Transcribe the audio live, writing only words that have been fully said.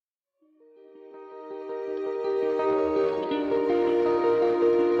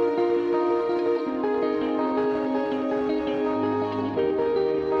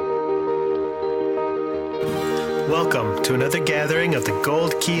to another gathering of the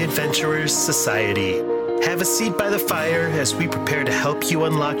Gold Key Adventurers Society. Have a seat by the fire as we prepare to help you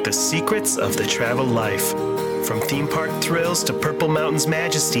unlock the secrets of the travel life. From theme park thrills to Purple Mountain's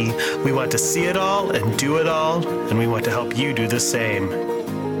majesty, we want to see it all and do it all, and we want to help you do the same.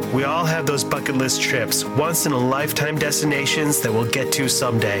 We all have those bucket list trips, once-in-a-lifetime destinations that we'll get to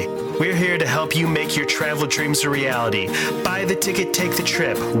someday. We're here to help you make your travel dreams a reality. Buy the ticket, take the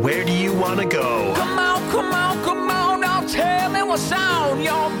trip. Where do you want to go? Come on, now tell me what's on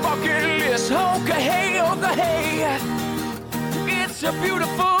your bucket list. Okay, hey, it's a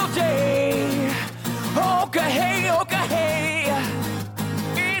beautiful day. Okay, hey,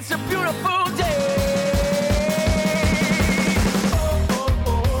 it's a beautiful day.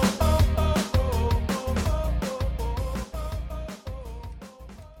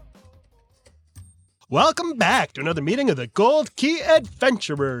 Welcome back to another meeting of the Gold Key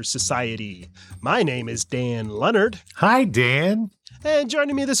Adventurers Society. My name is Dan Leonard. Hi, Dan. And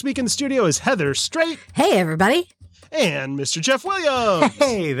joining me this week in the studio is Heather Strait. Hey, everybody. And Mr. Jeff Williams.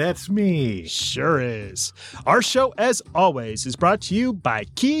 Hey, that's me. Sure is. Our show, as always, is brought to you by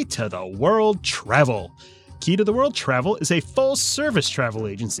Key to the World Travel. Key to the World Travel is a full-service travel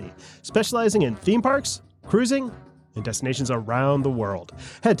agency specializing in theme parks, cruising, and destinations around the world.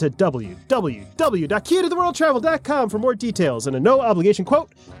 Head to www.keytotheworldtravel.com for more details and a no-obligation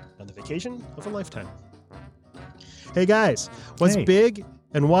quote on the vacation of a lifetime. Hey guys, what's big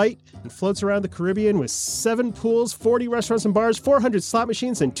and white and floats around the Caribbean with 7 pools, 40 restaurants and bars, 400 slot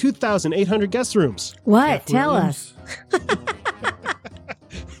machines, and 2,800 guest rooms? What? Tell us.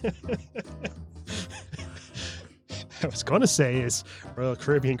 I was going to say is Royal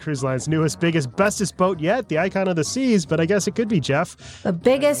Caribbean Cruise Line's newest, biggest, bestest boat yet, the Icon of the Seas, but I guess it could be, Jeff. The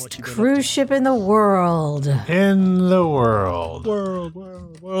biggest cruise ship in the world. In the world.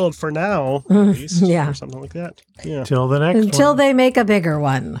 World for now, at least. Yeah. Or something like that. Yeah. Till the next Until one. they make a bigger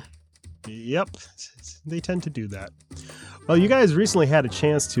one. Yep. They tend to do that. Well, you guys recently had a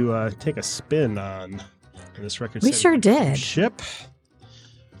chance to take a spin on this record. We sure did. Ship.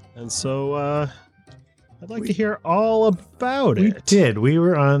 And so, I'd like to hear all about it. We did. We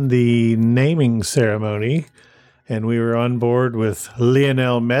were on the naming ceremony, and we were on board with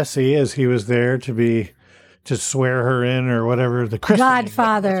Lionel Messi as he was there to swear her in or whatever. The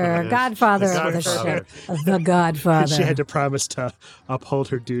Godfather of the Godfather. ship. The Godfather. She had to promise to uphold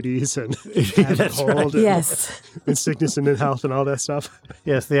her duties and That's uphold right. Yes. in sickness and in health and all that stuff.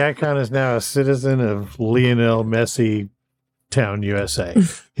 Yes, the Icon is now a citizen of Lionel Messi Town, USA.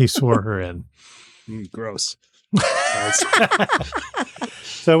 He swore her in. Gross.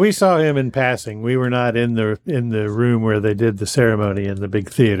 So we saw him in passing. We were not in the room where they did the ceremony in the big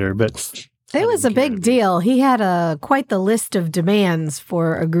theater, but It was a big deal. He had quite the list of demands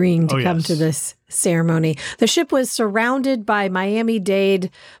for agreeing to come to this ceremony. The ship was surrounded by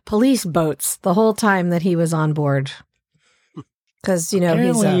Miami-Dade police boats the whole time that he was on board. Because, he's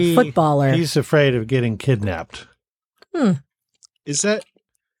a footballer. He's afraid of getting kidnapped. Is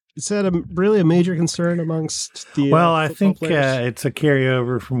that really a major concern amongst the Well, I think players? it's a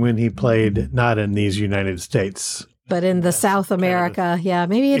carryover from when he played not in these United States. But in the South America,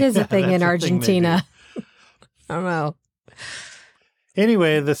 maybe it is a thing in Argentina. I don't know.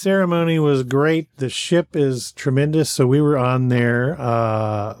 Anyway, the ceremony was great. The ship is tremendous. So we were on there,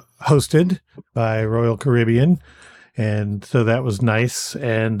 hosted by Royal Caribbean. And so that was nice.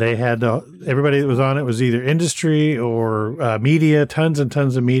 And they had everybody that was on it was either industry or media, tons and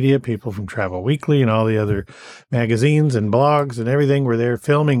tons of media, people from Travel Weekly and all the other magazines and blogs and everything were there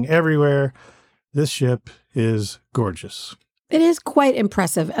filming everywhere. This ship is gorgeous. It is quite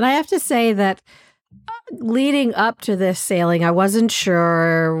impressive. And I have to say that leading up to this sailing, I wasn't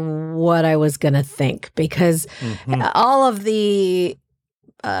sure what I was going to think because all of the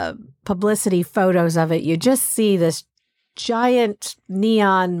publicity photos of it, you just see this giant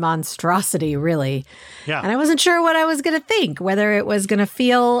neon monstrosity, really. Yeah. And I wasn't sure what I was going to think, whether it was going to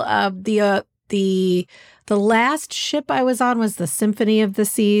feel the last ship I was on was the Symphony of the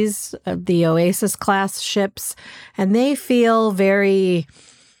Seas, the Oasis class ships, and they feel very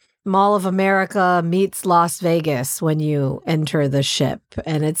Mall of America meets Las Vegas when you enter the ship,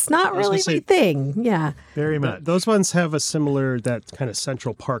 and it's not really my thing. Yeah, very much. Those ones have a similar that kind of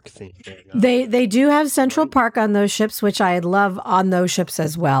Central Park theme. They do have Central Park on those ships, which I love on those ships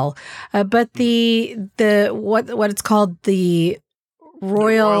as well. But the what it's called the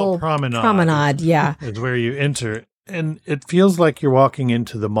Royal Promenade, yeah, is where you enter. And it feels like you're walking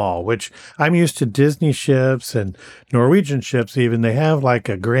into the mall, which I'm used to Disney ships and Norwegian ships even. They have like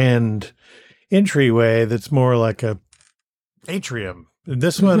a grand entryway that's more like a atrium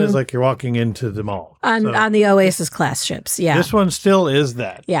This one is like you're walking into the mall. On the Oasis class ships, yeah. This one still is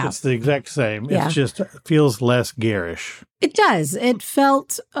that. Yeah. It's the exact same. Yeah. It's just feels less garish. It does. It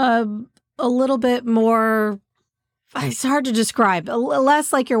felt a little bit more, it's hard to describe,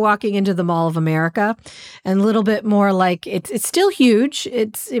 less like you're walking into the Mall of America and a little bit more like it's still huge.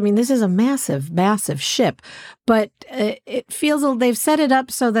 This is a massive, massive ship, but it feels they've set it up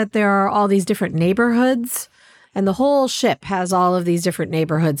so that there are all these different neighborhoods. And the whole ship has all of these different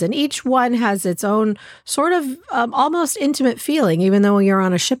neighborhoods, and each one has its own sort of almost intimate feeling, even though you're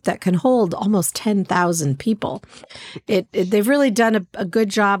on a ship that can hold almost 10,000 people. They've really done a good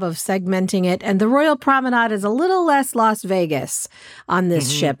job of segmenting it, and the Royal Promenade is a little less Las Vegas on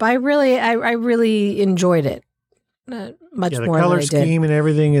this ship. I really enjoyed it much more than I did. The color scheme and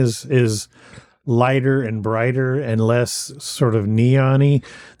everything is lighter and brighter and less sort of neon-y.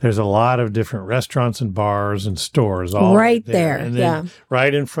 There's a lot of different restaurants and bars and stores all right there. And then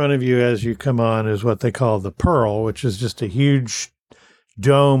right in front of you as you come on is what they call the Pearl, which is just a huge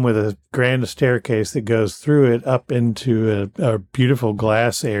dome with a grand staircase that goes through it up into a beautiful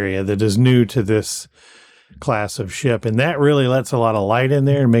glass area that is new to this class of ship. And that really lets a lot of light in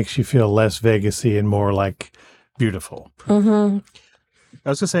there and makes you feel less Vegas-y and more like beautiful. Mm-hmm. I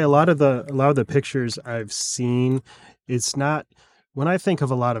was gonna say a lot of the pictures I've seen, it's not. When I think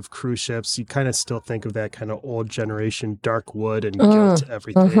of a lot of cruise ships, you kind of still think of that kind of old generation dark wood and gilt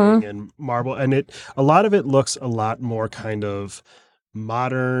everything and marble, and a lot of it looks a lot more kind of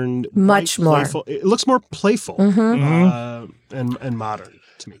modern, much more playful. It looks more playful and modern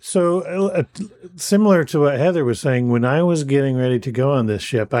to me. So similar to what Heather was saying, when I was getting ready to go on this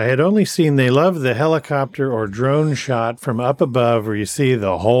ship, I had only seen, they love the helicopter or drone shot from up above where you see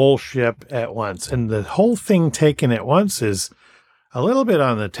the whole ship at once. And the whole thing taken at once is a little bit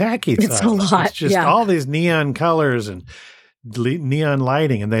on the tacky side. It's a lot. It's just all these neon colors and neon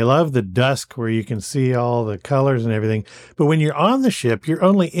lighting, and they love the dusk where you can see all the colors and everything. But when you're on the ship, you're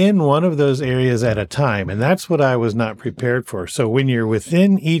only in one of those areas at a time, and that's what I was not prepared for. So when you're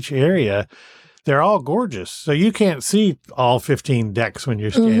within each area, they're all gorgeous. So you can't see all 15 decks when you're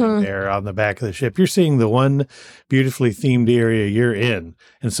standing there on the back of the ship. You're seeing the one beautifully themed area you're in.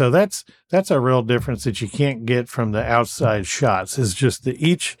 And so that's a real difference that you can't get from the outside shots, is just that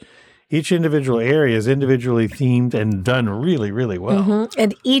each individual area is individually themed and done really, really well.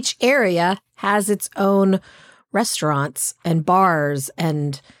 And each area has its own restaurants and bars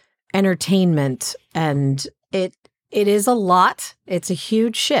and entertainment. And it is a lot. It's a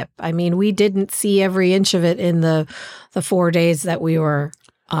huge ship. I mean, we didn't see every inch of it in the 4 days that we were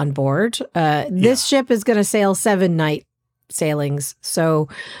on board. This ship is going to sail 7-night sailings, so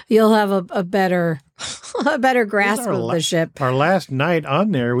you'll have a better grasp of the ship. Our last night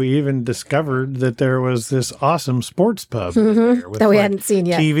on there, we even discovered that there was this awesome sports pub there with that we hadn't seen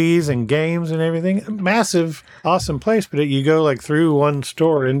yet. TVs and games and everything. Massive, awesome place, but you go like through one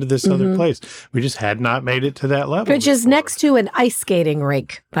store into this other place. We just had not made it to that level. Which is next to an ice skating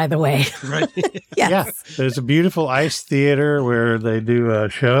rink, by the way. Right. Yes. Yeah, there's a beautiful ice theater where they do a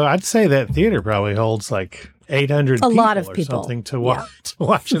show. I'd say that theater probably holds like 800 people lot of or people. something to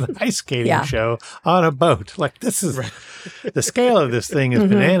watch an ice skating show on a boat. Like, this is the scale of this thing is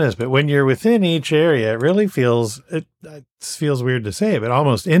bananas. But when you're within each area, it really feels weird to say, but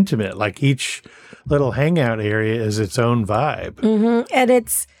almost intimate. Like each little hangout area is its own vibe. And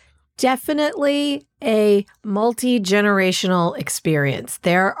it's definitely a multi-generational experience.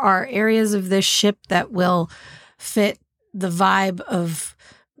 There are areas of this ship that will fit the vibe of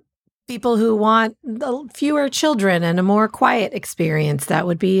people who want fewer children and a more quiet experience. That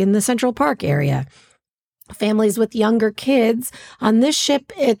would be in the Central Park area. Families with younger kids. On this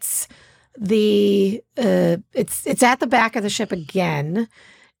ship, it's at the back of the ship again,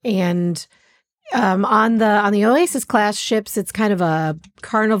 and on the Oasis class ships, it's kind of a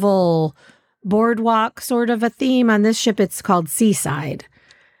carnival boardwalk sort of a theme. On this ship, it's called Seaside.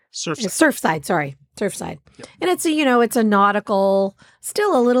 Surfside. Surfside. Yep. And it's a nautical,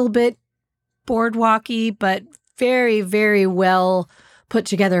 still a little bit boardwalky, but very, very well put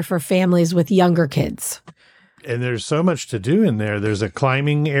together for families with younger kids. And there's so much to do in there. There's a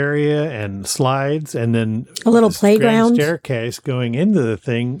climbing area and slides, and then a little playground. Grand staircase going into the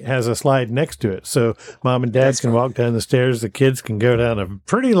thing has a slide next to it. So mom and dad can walk down the stairs. The kids can go down a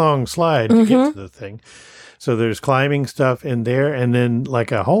pretty long slide to get to the thing. So there's climbing stuff in there, and then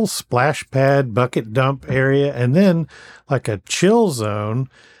like a whole splash pad, bucket dump area, and then like a chill zone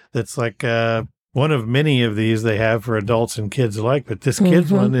that's like one of many of these they have for adults and kids alike. But this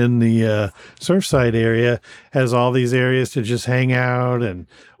kids one in the Surfside area has all these areas to just hang out and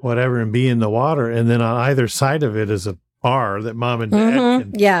whatever and be in the water. And then on either side of it is a bar that mom and dad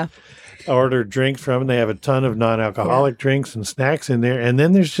can Yeah. order drinks from. They have a ton of non-alcoholic drinks and snacks in there. And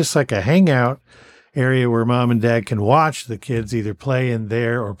then there's just like a hangout area where mom and dad can watch the kids either play in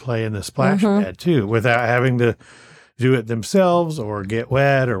there or play in the splash pad too, without having to do it themselves or get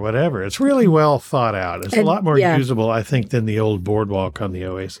wet or whatever. It's really well thought out. It's a lot more usable, I think, than the old boardwalk on the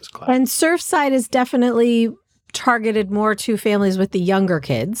Oasis class. And Surfside is definitely targeted more to families with the younger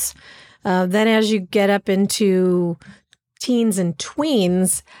kids. Then as you get up into teens and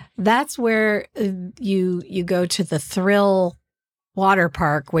tweens, that's where you go to the Thrill Water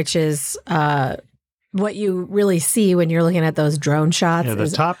Park, which is what you really see when you're looking at those drone shots. Yeah, the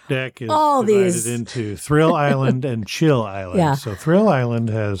top deck is all divided into Thrill Island and Chill Island. Yeah. So Thrill Island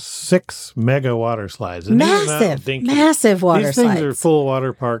has 6 mega water slides. And Massive water These slides. things are full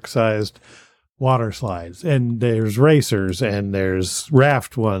water park sized water slides. And there's racers and there's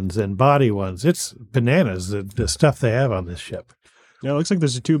raft ones and body ones. It's bananas, the stuff they have on this ship. Yeah, it looks like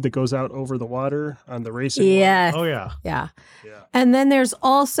there's a tube that goes out over the water on the racing. Yes. Oh, yeah. Yeah. Yeah. And then there's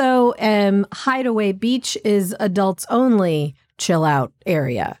also Hideaway Beach is adults only chill out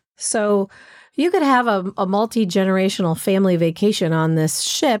area. So you could have a multi-generational family vacation on this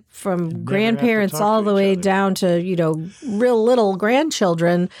ship from grandparents talk all to the each way other. down to, real little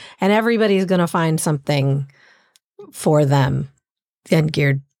grandchildren, and everybody's going to find something for them and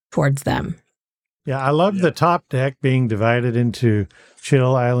geared towards them. Yeah, I love the top deck being divided into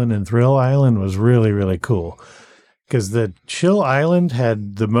Chill Island and Thrill Island was really, really cool. Because the Chill Island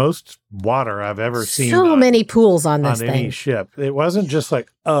had the most water I've ever seen. So many pools on this on any thing. ship. It wasn't just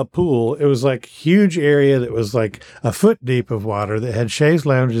like a pool. It was like huge area that was like a foot deep of water that had chaise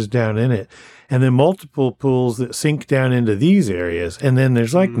lounges down in it. And then multiple pools that sink down into these areas. And then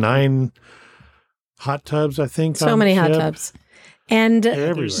there's like 9 hot tubs, I think. So on many the hot ship. tubs. And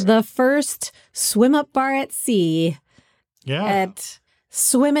Everywhere. the first swim up bar at sea Yeah. at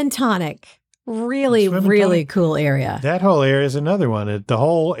Swim and Tonic. Really, Swim and really Tonic. cool area. That whole area is another one. The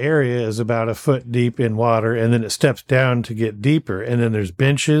whole area is about a foot deep in water, and then it steps down to get deeper. And then there's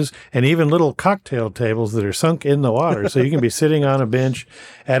benches and even little cocktail tables that are sunk in the water. So you can be sitting on a bench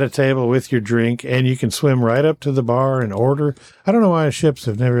at a table with your drink, and you can swim right up to the bar and order. I don't know why ships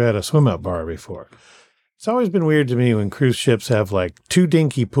have never had a swim up bar before. It's always been weird to me when cruise ships have like 2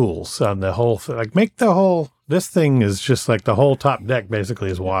 dinky pools on the whole thing. Like make the whole, this thing is just like the whole top deck basically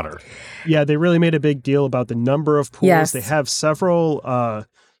is water. Yeah, they really made a big deal about the number of pools. Yes. They have several,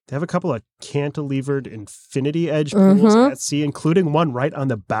 they have a couple of cantilevered infinity edge pools at sea, including one right on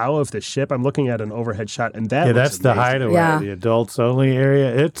the bow of the ship. I'm looking at an overhead shot, and that Yeah, looks that's the amazing. hideaway, Yeah. the adults only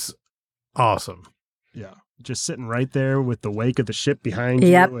area. It's awesome. Yeah, just sitting right there with the wake of the ship behind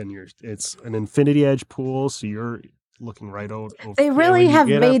Yep. you, and it's an infinity edge pool, so you're looking right over. They really When you have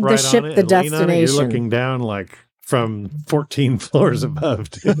get up made the right ship on it the and lean on it, destination. You're looking down like from 14 floors above.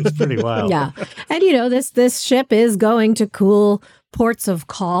 Too. It's pretty wild. Yeah. And this ship is going to cool ports of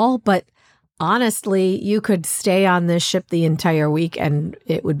call, but honestly, you could stay on this ship the entire week and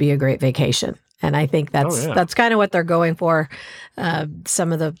it would be a great vacation. And I think that's kind of what they're going for.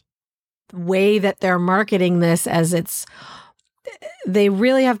 Some of the way that they're marketing this as they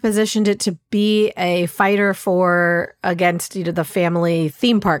really have positioned it to be a fighter against the family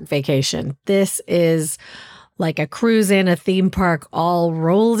theme park vacation. This is like a cruise and a theme park all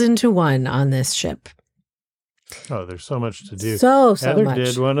rolled into one on this ship. Oh, there's so much to do. So Heather much.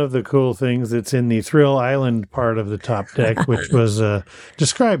 did one of the cool things that's in the Thrill Island part of the top deck, which was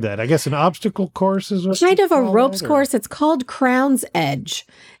describe that. I guess an obstacle course is what Kind you of a call ropes that, or- course. It's called Crown's Edge.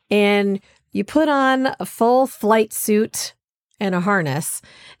 And you put on a full flight suit and a harness,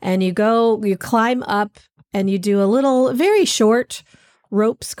 and you climb up and you do a little, very short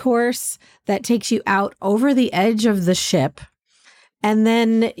ropes course that takes you out over the edge of the ship. And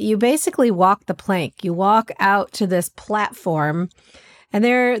then you basically walk the plank. You walk out to this platform, and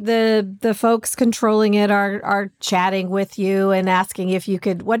the folks controlling it are chatting with you and asking if you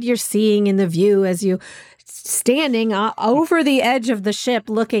could, what you're seeing in the view as you standing over the edge of the ship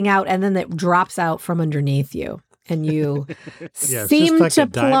looking out, and then it drops out from underneath you. And you Yeah, it's seem just like to a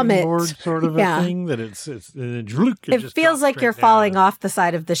diving plummet. board sort of Yeah. a thing that it It feels like you're falling off the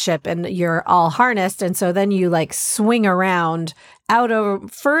side of the ship and you're all harnessed. And so then you like swing around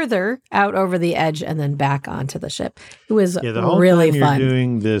further out over the edge and then back onto the ship. It was the whole really time fun. you're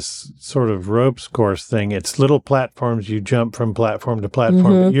doing this sort of ropes course thing. It's little platforms. You jump from platform to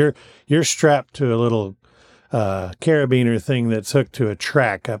platform, but you're strapped to a little carabiner thing that's hooked to a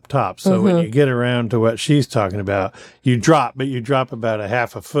track up top. So when you get around to what she's talking about, you drop about a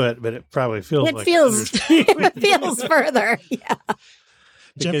half a foot, but it probably feels It like feels it feels further. Yeah.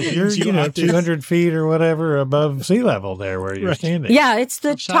 Because you're, 200 feet or whatever above sea level there where you're standing. Yeah, it's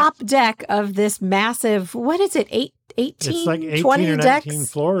the top deck of this massive, what is it, 18, it's like 18 20 or 19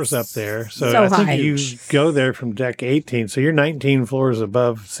 decks? floors up there. So So I think high. you go there from deck 18. So you're 19 floors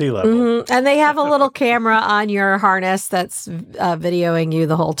above sea level. Mhm. And they have a little camera on your harness that's videoing you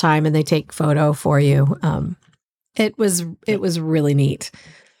the whole time, and they take photo for you. It was really neat.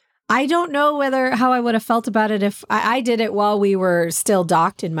 I don't know how I would have felt about it if I did it while we were still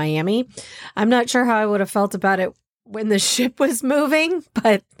docked in Miami. I'm not sure how I would have felt about it when the ship was moving,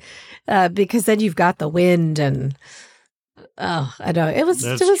 but because then you've got the wind and I don't know. It was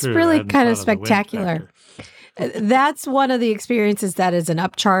True. really kind of Thought the wind spectacular. factor. That's one of the experiences that is an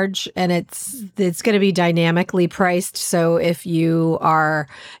upcharge, and it's going to be dynamically priced. So if you'll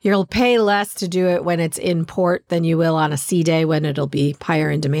pay less to do it when it's in port than you will on a sea day when it'll be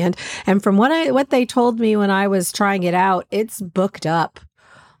higher in demand. And from what they told me when I was trying it out, it's booked up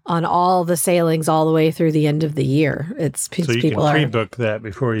on all the sailings all the way through the end of the year. So you can pre-book that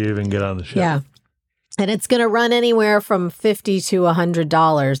before you even get on the ship. Yeah. And it's going to run anywhere from $50 to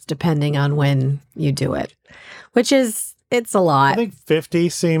 $100 depending on when you do it, which is, it's a lot. I think 50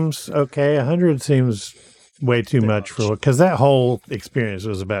 seems okay. 100 seems way too much because that whole experience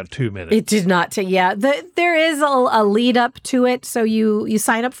was about 2 minutes. It did not take, there is a lead up to it. So you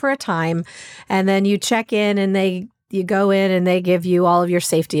sign up for a time and then you check in and you go in and they give you all of your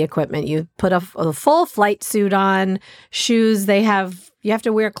safety equipment. You put a full flight suit on, shoes. You have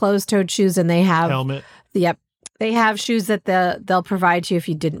to wear closed-toed shoes, and they have helmet. Yep, they have shoes that they'll provide you if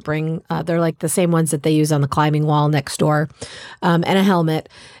you didn't bring. They're like the same ones that they use on the climbing wall next door, and a helmet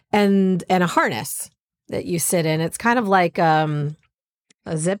and a harness that you sit in. It's kind of like a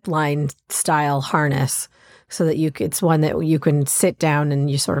zip line style harness. So that it's one that you can sit down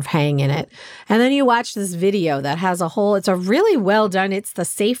and you sort of hang in it. And then you watch this video that has it's a really well done, it's the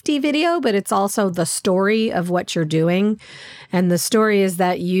safety video, but it's also the story of what you're doing. And the story is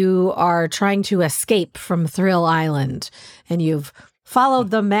that you are trying to escape from Thrill Island and you've followed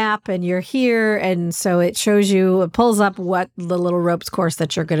the map and you're here. And so it pulls up what the little ropes course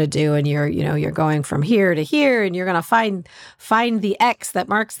that you're going to do. And you're going from here to here and you're going to find the X that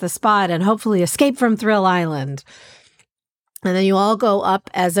marks the spot and hopefully escape from Thrill Island. And then you all go up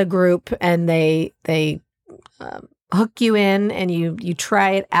as a group and they hook you in and you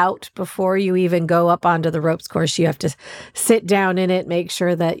try it out before you even go up onto the ropes course. You have to sit down in it, make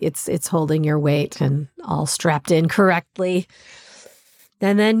sure that it's holding your weight and all strapped in correctly.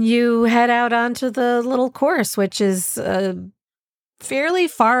 And then you head out onto the little course, which is fairly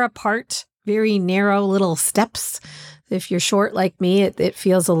far apart, very narrow little steps. If you're short like me, it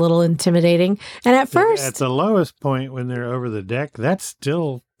feels a little intimidating. And at first, at the lowest point when they're over the deck, that's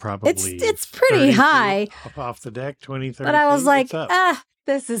still probably it's pretty high. Off the deck, 20, 30 But I was feet, like,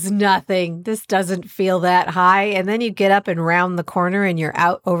 this is nothing. This doesn't feel that high. And then you get up and round the corner and you're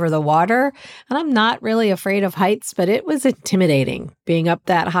out over the water. And I'm not really afraid of heights, but it was intimidating being up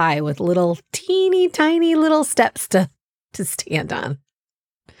that high with little teeny tiny little steps to stand on.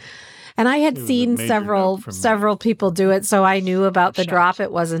 And I had seen several people do it, so I knew about the drop.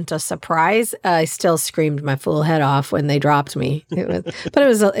 It wasn't a surprise. I still screamed my fool head off when they dropped me. But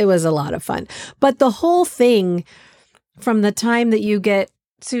it was a lot of fun. But the whole thing, from the time that you get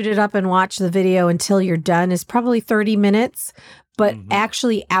suited up and watch the video until you're done, is probably 30 minutes. But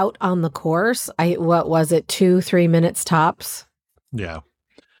actually out on the course, 2-3 minutes tops? Yeah.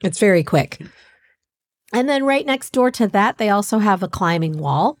 It's very quick. And then right next door to that, they also have a climbing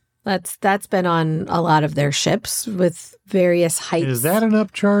wall. That's been on a lot of their ships with various heights. Is that an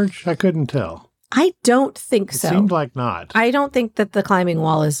upcharge? I couldn't tell. I don't think so. It seemed like not. I don't think that the climbing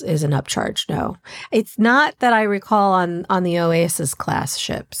wall is an upcharge, no. It's not that I recall on the Oasis class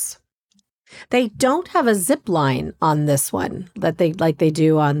ships. They don't have a zip line on this one that they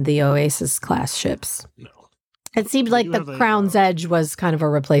do on the Oasis class ships. No. It seemed like the Crown's Edge was kind of a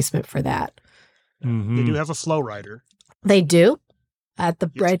replacement for that. Mm-hmm. They do have a flow rider. They do.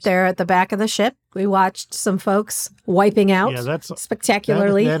 Right there at the back of the ship, we watched some folks wiping out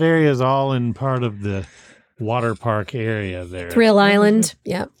spectacularly. That area is all in part of the water park area there. Thrill Island,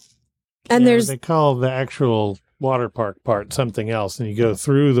 yeah. And they call the actual water park part something else, and you go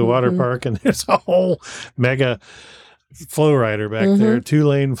through the water park, and there's a whole mega flow rider back there,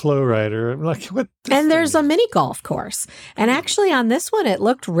 2-lane flow rider. I'm like, what? And there's a mini golf course, and actually on this one, it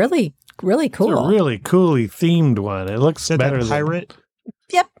looked really cool. It's a really coolly themed one. It looks better than pirate.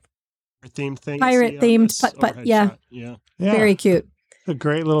 Yep. Themed thing. Pirate themed putt. Yeah. Very cute. A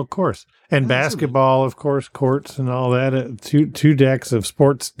great little course. And basketball, of course, courts and all that. Two decks of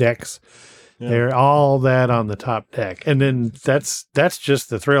sports decks They're all that on the top deck. And then that's just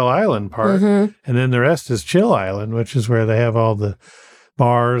the Thrill Island part. And then the rest is Chill Island, which is where they have all the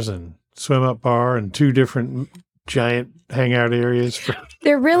bars and swim up bar and 2 different giant hangout areas.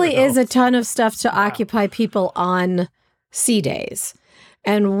 There really is a ton of stuff to occupy people on sea days.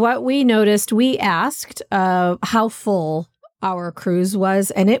 And what we noticed, we asked how full our cruise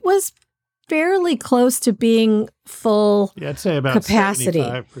was, and it was fairly close to being full. Yeah, I'd say about capacity.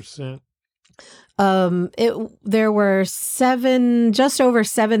 75%. There were just over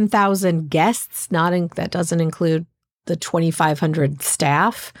 7,000 guests. That doesn't include the 2,500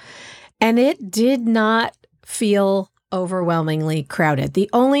 staff, and it did not feel overwhelmingly crowded. The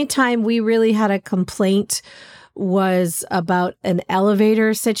only time we really had a complaint was about an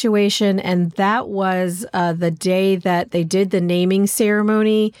elevator situation, and that was the day that they did the naming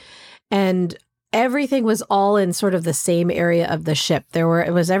ceremony, and everything was all in sort of the same area of the ship.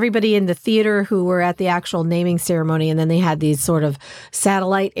 It was everybody in the theater who were at the actual naming ceremony, and then they had these sort of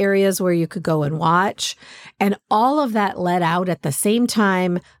satellite areas where you could go and watch, and all of that led out at the same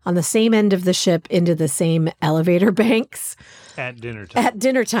time on the same end of the ship into the same elevator banks At dinner time. At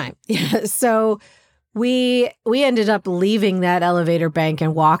dinner time, yeah. So we ended up leaving that elevator bank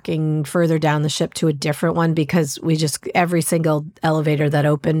and walking further down the ship to a different one because every single elevator that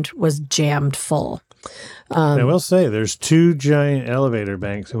opened was jammed full. I will say there's 2 giant elevator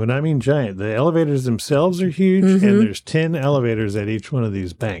banks. And when I mean giant, the elevators themselves are huge, and there's 10 elevators at each one of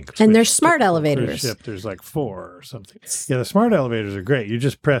these banks. And they're smart elevators. Ship, there's like 4 or something. Yeah, the smart elevators are great. You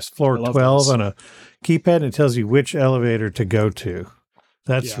just press floor 12 on a keypad and it tells you which elevator to go to.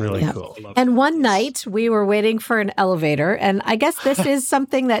 That's really cool. And one night we were waiting for an elevator, and I guess this is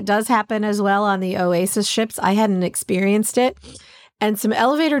something that does happen as well on the Oasis ships. I hadn't experienced it. And some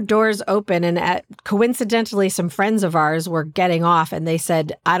elevator doors open, and coincidentally, some friends of ours were getting off, and they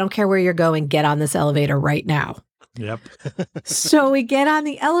said, "I don't care where you're going, get on this elevator right now." Yep. So we get on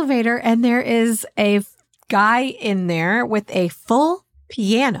the elevator, and there is a guy in there with a full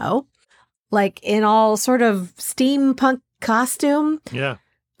piano, like in all sort of steampunk costume. Yeah.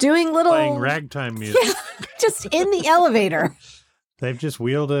 Doing little... Playing ragtime music. Yeah, just in the elevator. They've just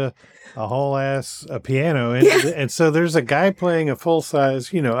wheeled a whole ass piano in. Yeah. And so there's a guy playing a full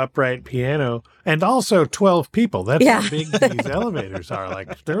size, upright piano, and also 12 people. That's how big these elevators are.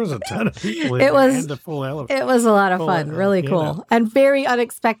 Like there was a ton of people in there and a full elevator. It was a lot of fun. Really cool. And very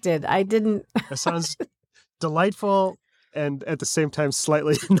unexpected. That sounds delightful. And at the same time,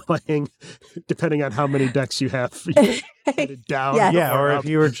 slightly annoying, depending on how many decks you have. Down. Yeah, or if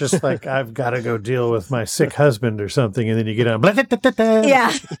you were just like, I've got to go deal with my sick husband or something, and then you get on.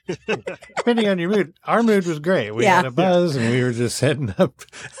 Yeah. Depending on your mood. Our mood was great. We had a buzz, and we were just heading up.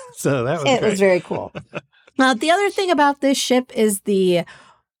 So that was great. It was very cool. Now, the other thing about this ship is the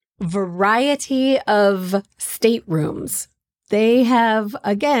variety of staterooms. They have,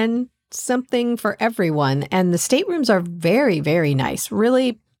 again, something for everyone. And the staterooms are very, very nice.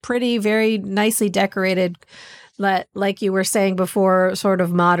 Really pretty, very nicely decorated. Like you were saying before, sort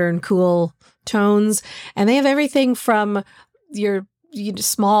of modern, cool tones. And they have everything from your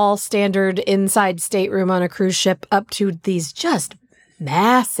small, standard inside stateroom on a cruise ship up to these just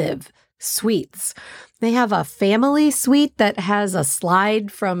massive suites. They have a family suite that has a slide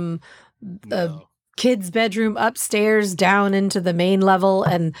from the kids' bedroom upstairs down into the main level,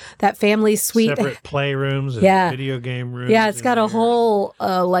 and that family suite. Separate playrooms and video game rooms. Yeah, it's got a whole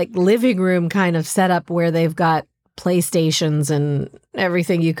living room kind of setup where they've got PlayStations and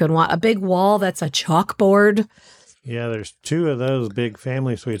everything you could want. A big wall that's a chalkboard. Yeah, there's 2 of those big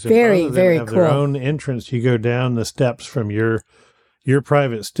family suites. Very, very have cool. Their own entrance. You go down the steps from your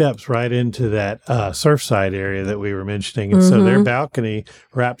private steps right into that Surfside area that we were mentioning. And so their balcony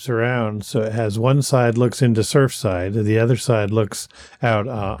wraps around. So it has one side looks into Surfside, and the other side looks out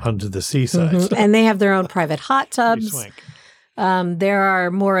onto the seaside. So and they have their own private hot tubs. There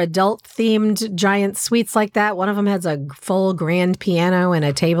are more adult-themed giant suites like that. One of them has a full grand piano and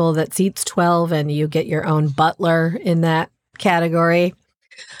a table that seats 12, and you get your own butler in that category.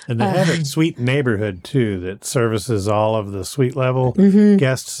 And they have a suite neighborhood, too, that services all of the suite level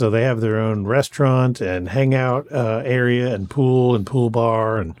guests. So they have their own restaurant and hangout area and pool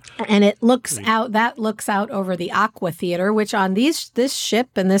bar. And it looks out over the Aqua Theater, which on this ship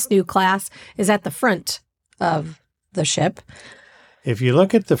and this new class is at the front of the ship. If you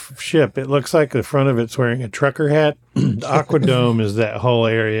look at the ship, it looks like the front of it's wearing a trucker hat. The Aqua Dome is that whole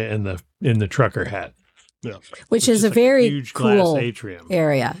area in the trucker hat. Yeah. Which is a like very huge cool glass atrium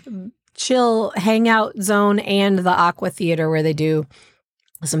area. Chill hangout zone and the Aqua Theater where they do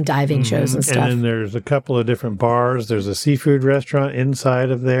some diving shows and stuff. And then there's a couple of different bars. There's a seafood restaurant inside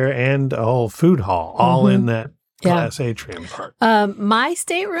of there and a whole food hall, all in that Class Atrium part. My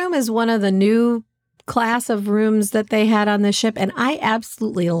stateroom is one of the new class of rooms that they had on the ship, and I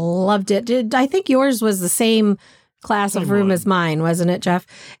absolutely loved it. I think yours was the same class of room as mine, wasn't it, Jeff?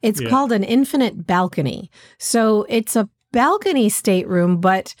 It's called an infinite balcony. So it's a balcony stateroom,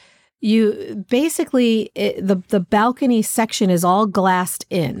 but you basically, the balcony section is all glassed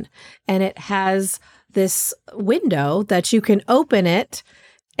in, and it has this window that you can open it,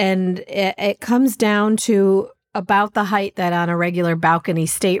 and it comes down to about the height that on a regular balcony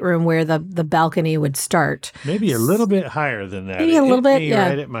stateroom where the balcony would start. Maybe a little bit higher than that. Maybe a little bit,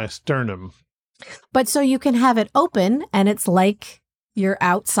 right at my sternum. But so you can have it open and it's like you're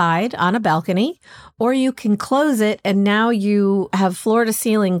outside on a balcony, or you can close it and now you have floor to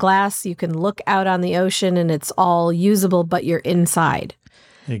ceiling glass. You can look out on the ocean and it's all usable, but you're inside.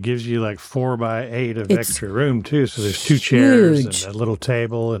 It gives you like 4x8 of extra room too. So there's 2 chairs and a little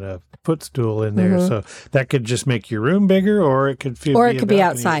table and a footstool in there. So that could just make your room bigger, or it could be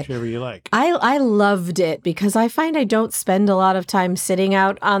outside, whichever you like. I loved it because I find I don't spend a lot of time sitting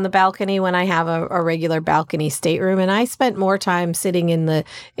out on the balcony when I have a regular balcony stateroom, and I spent more time sitting in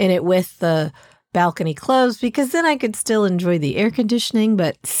it with the balcony closed because then I could still enjoy the air conditioning,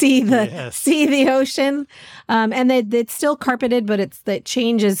 but see the ocean. And it's still carpeted, but it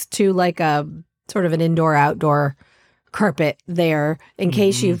changes to like a sort of an indoor-outdoor carpet there in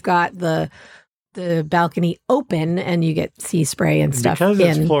case you've got the balcony open and you get sea spray and stuff. Because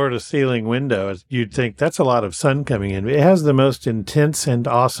it's floor to ceiling window, you'd think that's a lot of sun coming in. It has the most intense and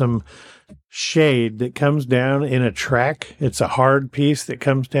awesome shade that comes down in a track. It's a hard piece that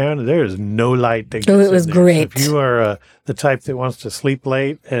comes down, and there is no light that gets it was in there. great. So if you are the type that wants to sleep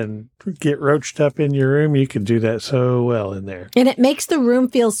late and get roached up in your room, you can do that so well in there. And it makes the room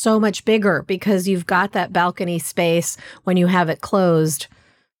feel so much bigger because you've got that balcony space when you have it closed,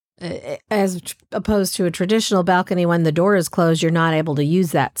 as opposed to a traditional balcony. When the door is closed, you're not able to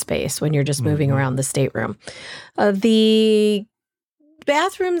use that space when you're just moving around the stateroom. The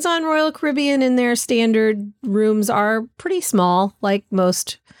bathrooms on Royal Caribbean in their standard rooms are pretty small, like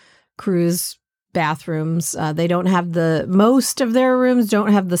most cruise bathrooms. They don't have most of their rooms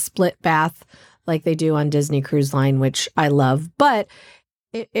don't have the split bath like they do on Disney Cruise Line, which I love, but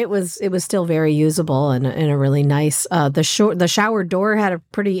it was still very usable and a really nice. The shower door had a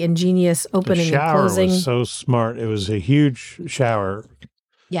pretty ingenious opening and closing. The shower was so smart. It was a huge shower.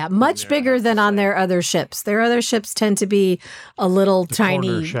 Yeah, much bigger than on their other ships. Their other ships tend to be a little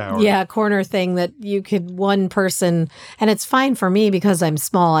tiny, corner thing that you could one person, and it's fine for me because I'm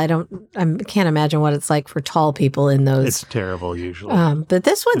small. I can't imagine what it's like for tall people in those. It's terrible usually. But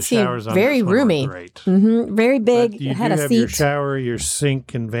this one seemed very roomy. Very big. It had a seat. Your shower, your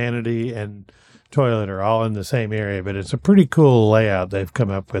sink, and vanity and toilet are all in the same area, but it's a pretty cool layout they've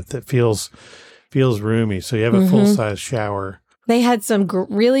come up with that feels roomy. So you have a full-size shower. They had some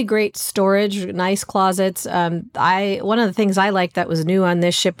really great storage, nice closets. One of the things I liked that was new on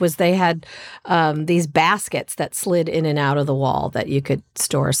this ship was they had these baskets that slid in and out of the wall that you could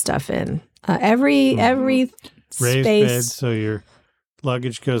store stuff in. Every raised space, bed, so your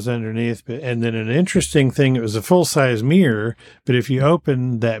luggage goes underneath. And then an interesting thing, it was a full-size mirror, but if you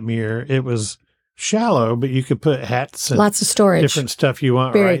opened that mirror, it was shallow, but you could put hats and lots of storage, different stuff you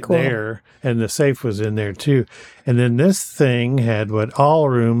want there. And the safe was in there too. And then this thing had what all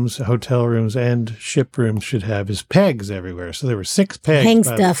rooms, hotel rooms and ship rooms should have, is pegs everywhere. So there were 6 pegs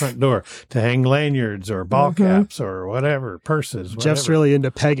by the front door to hang lanyards or ball caps or whatever, purses. Jeff's really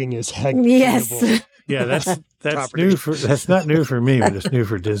into pegging his head. Yes. Yeah, that's new that's not new for me, but it's new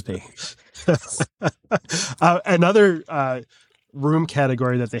for Disney. Another room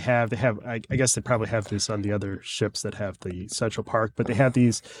category that they have, I guess they probably have this on the other ships that have the Central Park, but they have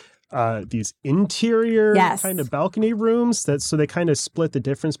these interior kind of balcony rooms so they kind of split the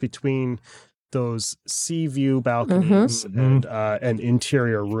difference between those sea view balconies and an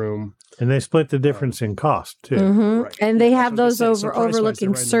interior room. And they split the difference in cost too. Right. And they have those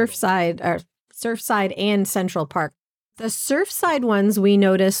overlooking Surfside and Central Park. The Surfside ones we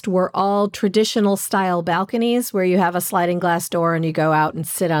noticed were all traditional style balconies where you have a sliding glass door and you go out and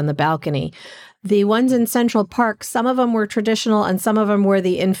sit on the balcony. The ones in Central Park, some of them were traditional and some of them were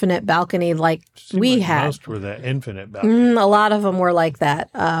the infinite balcony like we had. Most were the infinite balcony. A lot of them were like that.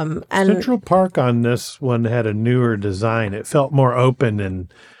 And Central Park on this one had a newer design. It felt more open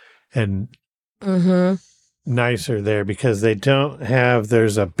and nicer there because they don't have,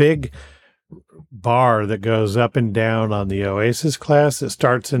 there's a big bar that goes up and down on the Oasis class that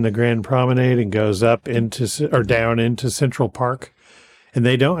starts in the Grand Promenade and goes up into or down into Central Park. And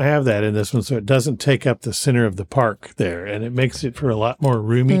they don't have that in this one, so it doesn't take up the center of the park there, and it makes it for a lot more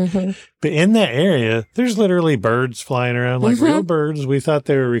roomy. Mm-hmm. But in that area, there's literally birds flying around, like real birds. We thought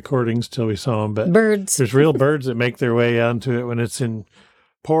they were recordings till we saw them, but Birds. there's real birds that make their way onto it when it's in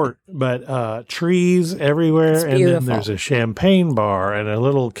port. But trees everywhere, It's and then beautiful. there's a champagne bar and a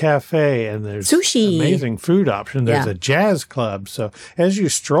little cafe, and there's Sushi. amazing food option. There's Yeah. a jazz club. So as you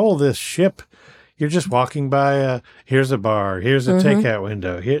stroll this ship, you're just walking by. Here's a bar. Here's a takeout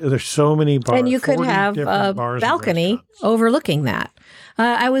window. There's so many bars. And you could 40 have different a bars and balcony restaurants. overlooking that.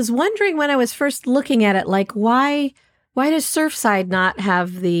 I was wondering when I was first looking at it, like, why does Surfside not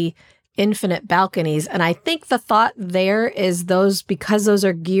have the infinite balconies? And I think the thought there is because those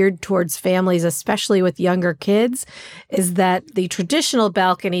are geared towards families, especially with younger kids, is that the traditional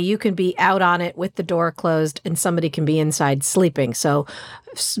balcony, you can be out on it with the door closed and somebody can be inside sleeping. So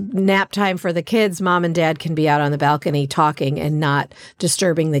nap time for the kids, mom and dad can be out on the balcony talking and not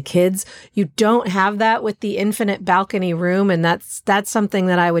disturbing the kids. You don't have that with the infinite balcony room, and that's something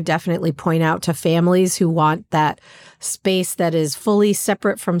that I would definitely point out to families who want that space that is fully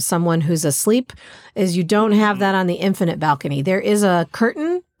separate from someone who's asleep, is you don't have that on the infinite balcony. There is a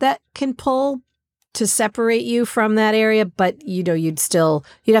curtain that can pull to separate you from that area, but you'd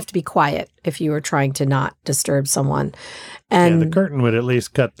have to be quiet if you were trying to not disturb someone. And the curtain would at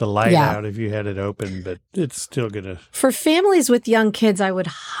least cut the light Yeah. out if you had it open, but it's still gonna. for families with young kids, I would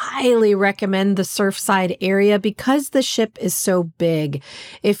highly recommend the Surfside area because the ship is so big.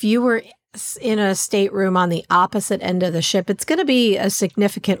 If you were in a stateroom on the opposite end of the ship, it's going to be a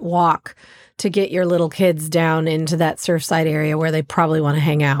significant walk to get your little kids down into that Surfside area where they probably want to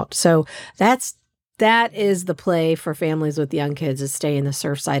hang out. So that is the play for families with young kids, is stay in the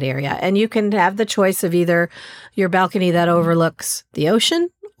Surfside area. And you can have the choice of either your balcony that overlooks the ocean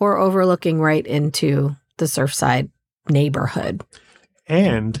or overlooking right into the Surfside neighborhood.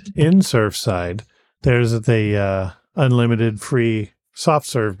 And in Surfside, there's the unlimited free soft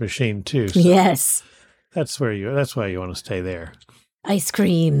serve machine too. So Yes. that's why you want to stay there. Ice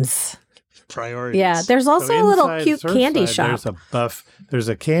creams. Priorities. Yeah. There's also So a little inside cute candy Surfside, shop. There's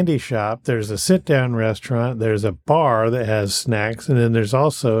a candy shop, there's a sit-down restaurant, there's a bar that has snacks, and then there's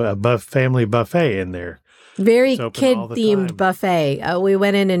also a family buffet in there. Very It's open all the kid-themed time. buffet. We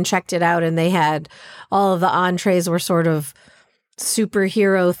went in and checked it out, and they had all of the entrees were sort of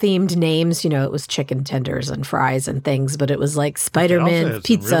superhero-themed names. It was chicken tenders and fries and things, but it was like It also Spider-Man had some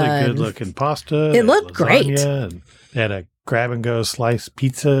pizza. really and- good-looking pasta. It and looked great. lasagna, and they had a grab-and-go sliced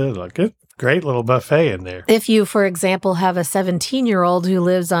pizza. Like a great little buffet in there. If you, for example, have a 17-year-old who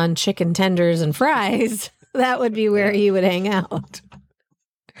lives on chicken tenders and fries, that would be where he would hang out.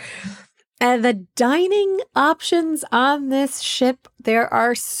 And the dining options on this ship, there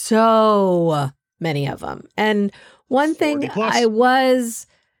are so many of them. And one thing 40 plus. I was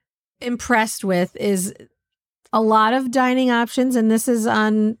impressed with is a lot of dining options, and this is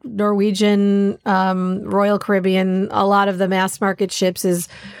on Norwegian, Royal Caribbean, a lot of the mass market ships is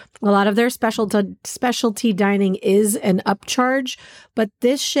a lot of their specialty dining is an upcharge, but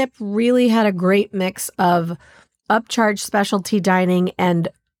this ship really had a great mix of upcharge specialty dining and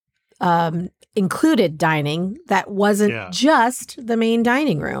included dining that wasn't Yeah. just the main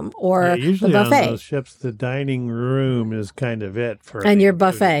dining room or Yeah, the usually on buffet. those ships, the dining room is kind of it for And the your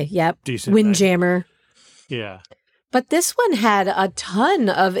included buffet, yep. decent dining. Windjammer. Yeah. But this one had a ton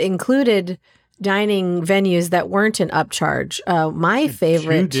of included dining venues that weren't an upcharge. My Two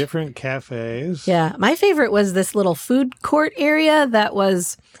favorite, different cafes. yeah, my favorite was this little food court area that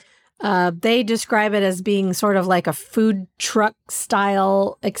was, they describe it as being sort of like a food truck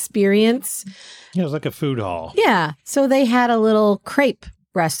style experience. Yeah, it was like a food hall. Yeah. So they had a little crepe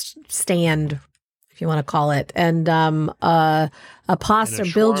stand, if you want to call it, and a pasta,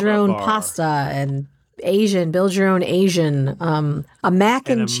 And a build your shawarma own bar. pasta, and Asian, build your own Asian, a mac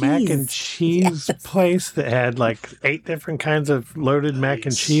and, And a cheese. mac and cheese place that had like 8 different kinds of loaded mac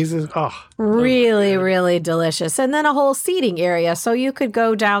and Nice. cheeses. Oh, Really, really delicious. And then a whole seating area. So you could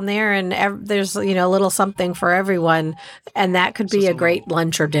go down there and there's, a little something for everyone. And that could be So a some great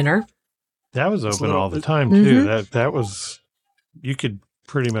lunch or dinner. that was It's open little- all the time too. Mhm. That was, you could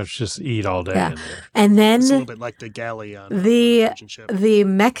pretty much just eat all day Yeah. in there. And It's a little then bit like the galley on the- Virgin ship. the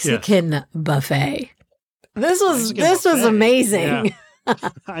Mexican buffet. This was Mexican buffet. amazing.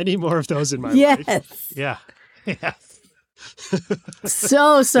 I need more of those in my Yes. life. Yeah. Yeah.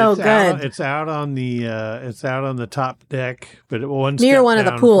 So it's good. It's out on the top deck, but one Near step one of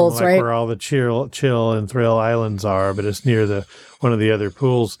the down pools, from, like, right? where all the chill and thrill islands are. But it's near one of the other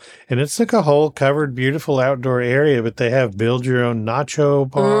pools, and it's like a whole covered, beautiful outdoor area. But they have build your own nacho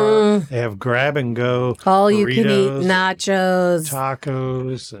bar. They have grab and go, All you can eat burritos, nachos,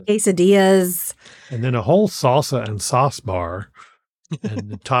 tacos, quesadillas. and then a whole salsa and sauce bar and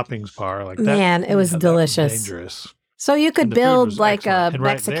the toppings bar. Like that, Man, it was that delicious. dangerous. So you could And the food build was like a excellent. And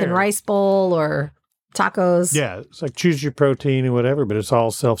right Mexican there- rice bowl or tacos. Yeah, it's like choose your protein or whatever, but it's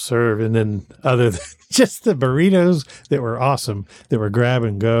all self-serve. And then other than just the burritos that were awesome, that were grab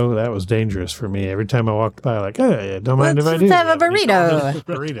and go, that was dangerous for me. Every time I walked by, like, oh, yeah, don't mind if I Let's do. have a that. It's burrito. just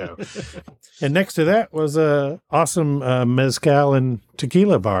a burrito. And next to that was a awesome mezcal and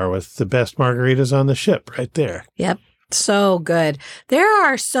tequila bar with the best margaritas on the ship right there. Yep. So good. There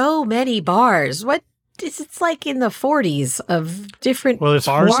are so many bars. It's like in the 40s of different Well, it's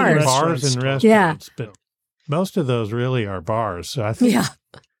Bars bars and and restaurants. restaurants, Yeah. but most of those really are bars. So I think Yeah.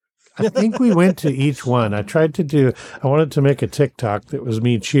 I think we went to each one. I wanted to make a TikTok that was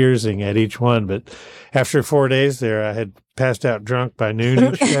me cheersing at each one, but after 4 days there, I had passed out drunk by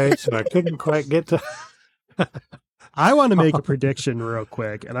noon each day, so I couldn't quite get to. I want to make a prediction real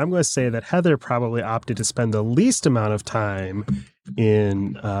quick, and I'm going to say that Heather probably opted to spend the least amount of time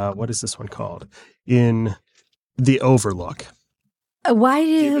in what is this one called? In the Overlook. Why do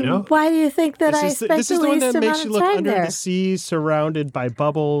You know? you think that I spent this the is the one least that makes amount you of look time under there? the sea, surrounded by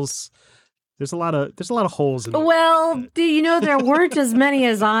bubbles. There's a lot of holes in it. Well, do you know there weren't as many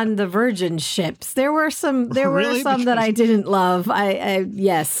as on the Virgin ships? There were some Really? that I didn't love. I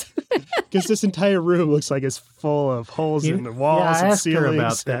yes. Because this entire room looks like it's full of holes in the walls Yeah, I and asked her ceilings.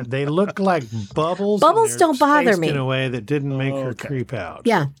 about that. They look like bubbles. Bubbles and they're don't bother spaced me. in a way that didn't make her Okay. creep out.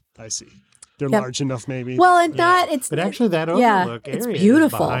 Yeah. I see. They're Yep. large enough, maybe. Well, and it's But actually, that yeah, overlook it's area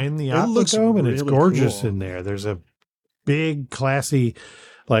beautiful. is behind the It looks Aquadome, and it's really gorgeous cool. in there. There's a big, classy,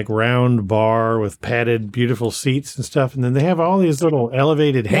 like round bar with padded, beautiful seats and stuff, and then they have all these little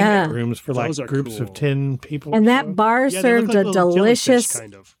elevated hangout Yeah. rooms for like Those are groups cool. of 10 people. and or that so. bar Yeah, they look served like a little jellyfish, delicious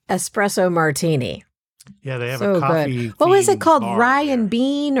kind of. espresso martini. Yeah, they have So a coffee. good. What was it themed called? bar Ryan there.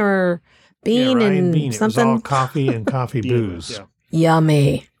 Bean or Bean Ryan and Bean. something? It was all coffee and coffee Yeah, booze. yeah.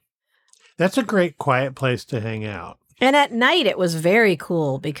 Yummy. That's a great quiet place to hang out. And at night it was very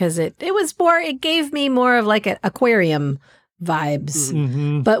cool because it gave me more of like an aquarium vibes,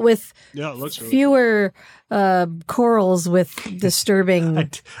 Mm-hmm. but with Yeah, it looks really fewer corals with disturbing I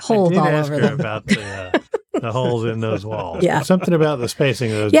holes did all ask over her them. about the holes in those walls. Yeah. Something about the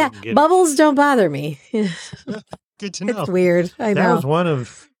spacing of those. Yeah, didn't get it. bubbles don't bother me. good to know. It's weird. I That know. was one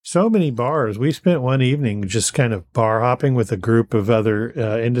of so many bars. We spent one evening just kind of bar hopping with a group of other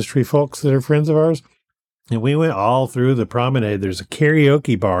industry folks that are friends of ours. And we went all through the promenade. There's a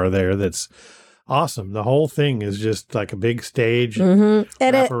karaoke bar there that's awesome. The whole thing is just like a big stage. Mhm.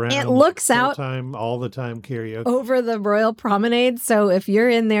 And wrap it around, looks out all the time karaoke. over the Royal Promenade. So if you're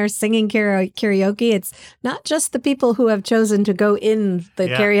in there singing karaoke, it's not just the people who have chosen to go in the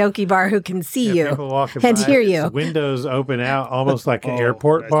Yeah. karaoke bar who can see Yeah, you. people walking and by, hear it's you. Windows open out almost like an Oh,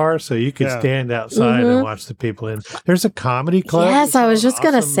 airport nice. bar, so you could Yeah. stand outside Mhm. and watch the people in. There's a comedy club. Yes, I was just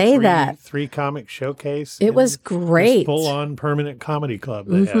gonna say that. Three comic showcase. It was great. Full on permanent comedy club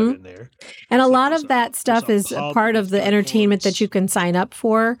they have Mhm. in there. And a lot there's of that stuff a is a pub part with of the entertainment that billboards. you can sign up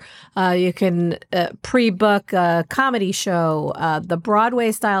for. You can pre-book a comedy show. The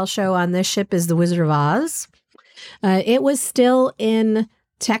Broadway style show on this ship is The Wizard of Oz. It was still in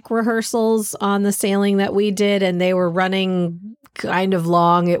tech rehearsals on the sailing that we did, and they were running kind of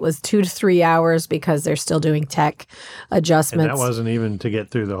long. It was 2 to 3 hours because they're still doing tech And adjustments. that wasn't even to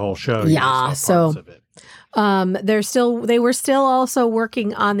get through the whole show. You Yeah, just saw parts so- of it. they were still also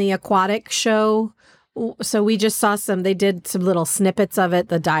working on the aquatic show. So we just saw they did some little snippets of it,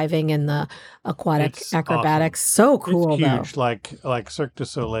 the diving and the aquatic It's acrobatics. So cool it's though. huge, like Cirque du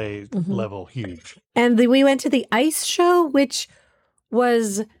Soleil Mhm. level huge. And we went to the ice show, which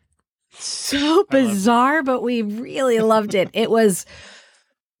was so bizarre, but we really loved it.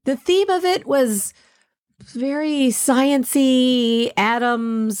 The theme of it was very sciencey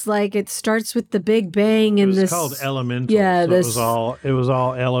atoms, like it starts with the Big Bang It and was this called Elemental. yeah, so this- it was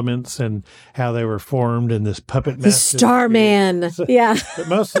all elements and how they were formed in this puppet the master. Starman. So- Yeah. But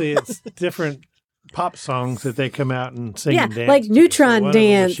mostly it's different pop songs that they come out and sing Yeah, and dance. like to. Neutron one of them was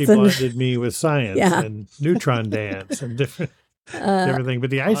Dance She and- blinded me with science Yeah. and Neutron Dance and different thing. But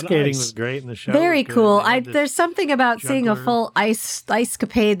the ice on skating ice. was great in the show. Very was good. cool. They had this- There's something about seeing a juggler. full ice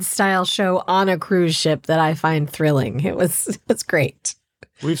capade style show on a cruise ship that I find thrilling. It was great.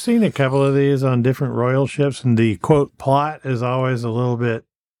 We've seen a couple of these on different royal ships, and the quote plot is always a little bit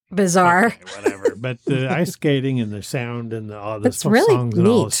Bizarre. okay, whatever. But the ice skating and the sound and all the It's really songs and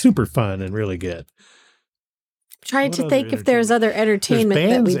all neat. is super fun and really good. Trying What to other think if there's other There's entertainment that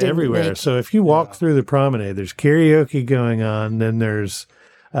bands we didn't everywhere. make. So if you walk through the promenade, there's karaoke going on. Then there's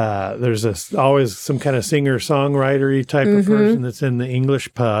always some kind of singer songwriter type of person that's in the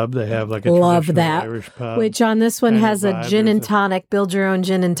English pub. They have like a Love traditional that. Irish pub. Which on this one kind of has a vibe. gin There's and tonic, build your own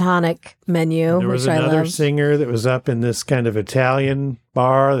gin and tonic menu, There was which I another love. singer that was up in this kind of Italian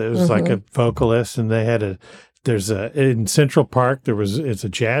bar that was like a vocalist, and they had in Central Park it's a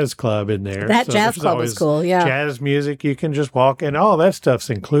jazz club in there. That So jazz there's club was always cool, yeah. jazz music. You can just walk, and all that stuff's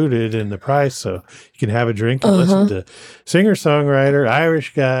included in the price, so you can have a drink and listen to singer songwriter,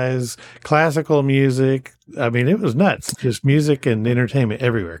 Irish guys, classical music. I mean, it was nuts. Just music and entertainment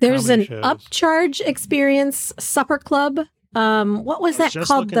everywhere. There's an Comedy shows. upcharge experience supper club. What was that just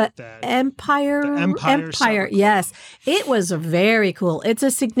called? looking The at that. Empire. The Empire Supper Club. Yes, it was very cool. It's a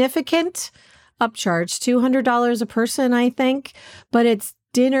significant upcharge, $200 a person, I think, but it's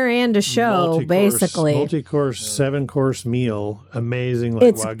dinner and a show, basically. Multi-course, 7-course meal. Amazing, like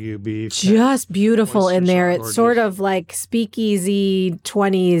It's Wagyu beef. Just beautiful in Oysters there. are It's sort gorgeous. of like speakeasy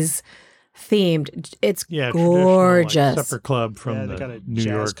 20s themed. It's traditional, gorgeous. like, supper club from Yeah, they got the a New jazz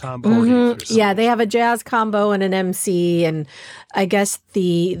York combo. 40s or Mhm. something. Yeah, they have a jazz combo and an MC, and I guess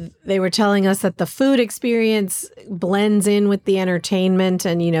they were telling us that the food experience blends in with the entertainment,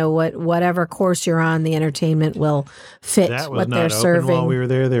 and whatever course you're on, the entertainment will fit That was what not they're open serving. while we were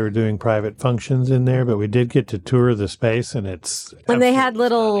there. They were doing private functions in there, but we did get to tour the space, and it's And they had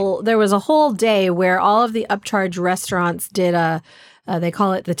absolutely there was a whole day where all of the upcharge restaurants did they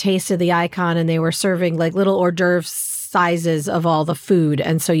call it the taste of the icon, and they were serving like little hors d'oeuvre sizes of all the food.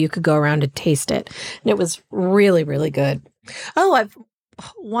 And so you could go around and taste it. And it was really, really good. Oh,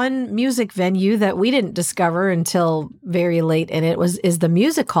 one music venue that we didn't discover until very late in it is the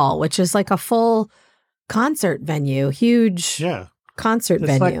music hall, which is like a full concert venue, huge yeah. concert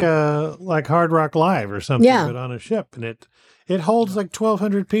It's venue. like Hard Rock Live or something, Yeah. but on a ship, and it holds like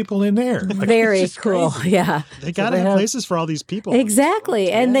 1,200 people in there. Like, Very it's just cool. crazy. Yeah. They got to they have have- places for all these people.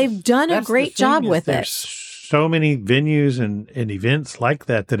 Exactly. And they've done a That's the great thing job is with there's it. so many venues and events like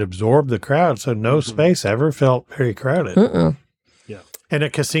that absorb the crowd, so no space ever felt very crowded. Mm-mm. And a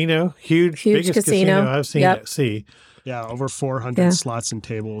casino, huge biggest casino. I've seen Yep. at sea. Yeah, over 400 Yeah. slots and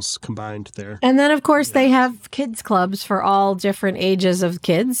tables combined there. And then, of course, they have kids clubs for all different ages of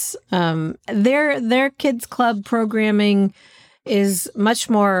kids. Their kids club programming is much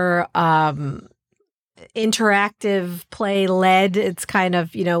more interactive, play led. It's kind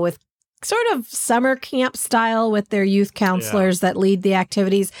of with sort of summer camp style with their youth counselors that lead the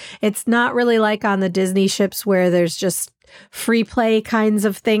activities. It's not really like on the Disney ships where there's just free play kinds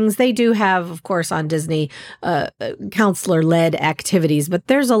of things. They do have, of course, on Disney, counselor-led activities, but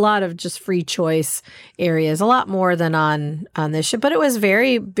there's a lot of just free choice areas, a lot more than on this ship. But it was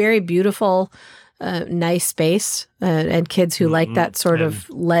very, very beautiful, nice space, and kids who like that sort of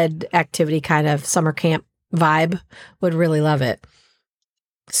led activity kind of summer camp vibe would really love it.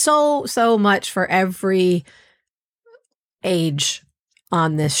 So much for every age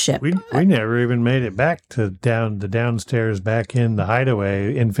on this ship. We never even made it back to the downstairs back in the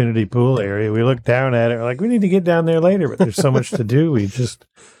Hideaway Infinity Pool area. We looked down at it, we're like, we need to get down there later, but there's so much to do.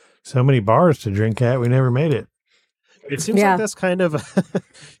 So many bars to drink at, we never made it. It seems like that's kind of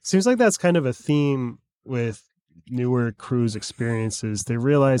a theme with newer cruise experiences. They're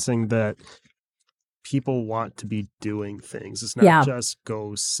realizing that people want to be doing things. It's not just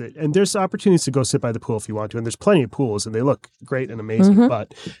go sit. And there's opportunities to go sit by the pool if you want to. And there's plenty of pools and they look great and amazing.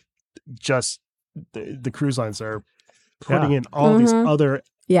 But just the cruise lines are putting in all these other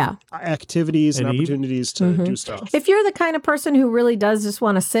activities and opportunities to do stuff. If you're the kind of person who really does just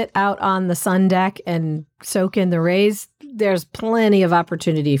want to sit out on the sun deck and soak in the rays, there's plenty of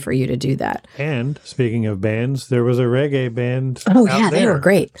opportunity for you to do that. And speaking of bands, there was a reggae band. Oh, out yeah, they there. were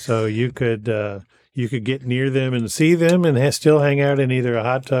great. So you could get near them and see them and still hang out in either a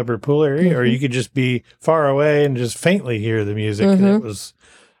hot tub or pool area, or you could just be far away and just faintly hear the music. And it was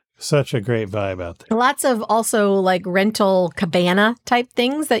such a great vibe out there. Lots of also like rental cabana type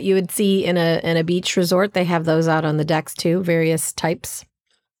things that you would see in a beach resort. They have those out on the decks too, various types.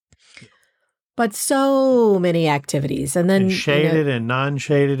 But so many activities. And then shaded and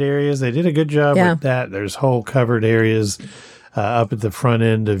non-shaded areas. They did a good job with that. There's whole covered areas up at the front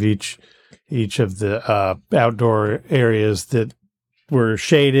end of each of the outdoor areas that were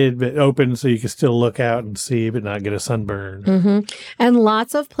shaded but open, so you could still look out and see but not get a sunburn. And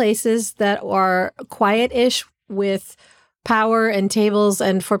lots of places that are quiet-ish with power and tables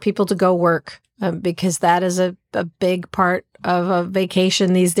and for people to go work, because that is a big part of a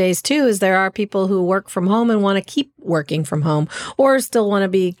vacation these days too, is there are people who work from home and want to keep working from home or still want to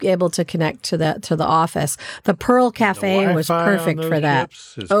be able to connect to the office. The Pearl Cafe was perfect for that.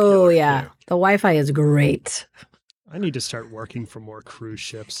 Oh yeah. The Wi-Fi is great. I need to start working for more cruise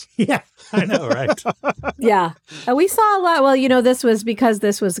ships. Yeah, I know, right? Yeah. We saw a lot. Well, this was because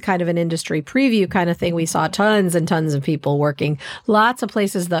this was kind of an industry preview kind of thing. We saw tons and tons of people working. Lots of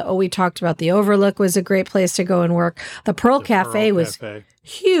places we talked about. The Overlook was a great place to go and work. The Pearl Cafe was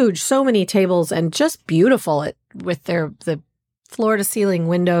huge. So many tables and just beautiful with the floor to ceiling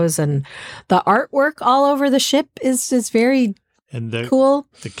windows, and the artwork all over the ship is very cool.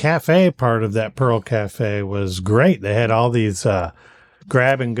 The cafe part of that Pearl Cafe was great. They had all these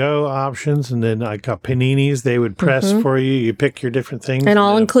grab and go options, and then like paninis they would press for you. You pick your different things, and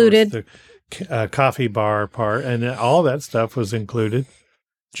all included. The coffee bar part, and all that stuff was included.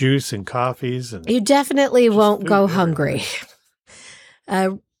 Juice and coffees, and you definitely won't go hungry.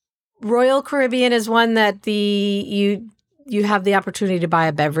 Royal Caribbean is one that you have the opportunity to buy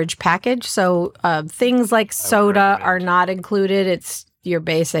a beverage package. So things like soda are not included. It's your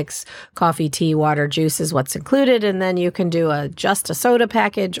basics, coffee, tea, water, juice is what's included. And then you can do just a soda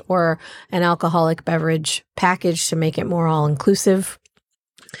package or an alcoholic beverage package to make it more all-inclusive.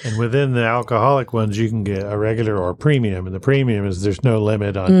 And within the alcoholic ones, you can get a regular or premium. And the premium is there's no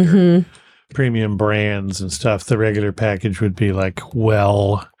limit on your premium brands and stuff. The regular package would be like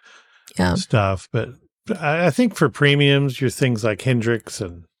stuff. But I think for premiums, your things like Hendrix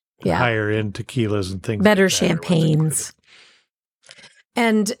and higher end tequilas and things better like that champagnes.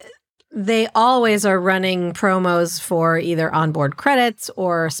 And they always are running promos for either onboard credits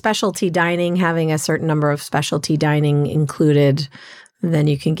or specialty dining, having a certain number of specialty dining included. Then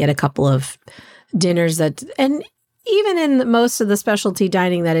you can get a couple of dinners and even in most of the specialty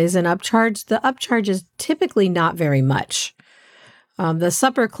dining that is an upcharge, the upcharge is typically not very much. The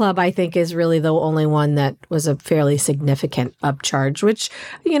supper club, I think, is really the only one that was a fairly significant upcharge, which,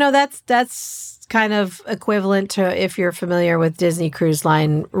 that's kind of equivalent to, if you're familiar with Disney Cruise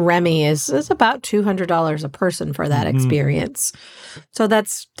Line, Remy is about $200 a person for that experience. So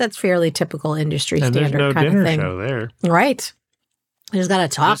that's fairly typical industry standard kind of thing. Show there. Right. You just got to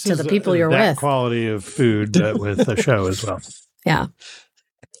talk to the people you're with. Quality of food with the show as well. Yeah.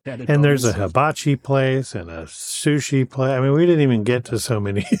 And there's a hibachi place and a sushi place. I mean, we didn't even get to so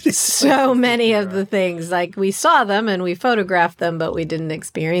many. So many of the things. Like, we saw them and we photographed them, but we didn't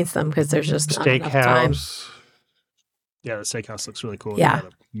experience them because there's just not enough time. Yeah, the steakhouse looks really cool. Yeah. They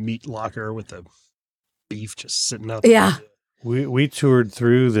got a meat locker with the beef just sitting out there. Yeah. We toured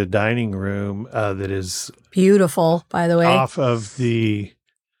through the dining room that is beautiful, by the way. Off of the...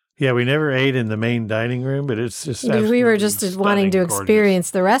 Yeah, we never ate in the main dining room, but it's just we were just wanting to experience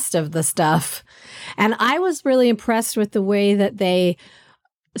the rest of the stuff. And I was really impressed with the way that they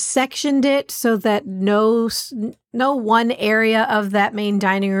sectioned it so that no one area of that main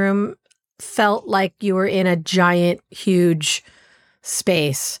dining room felt like you were in a giant, huge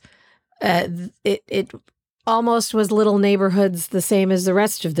space. It almost was little neighborhoods the same as the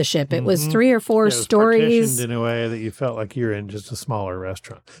rest of the ship. It was 3 or 4 stories. Partitioned in a way that you felt like you're in just a smaller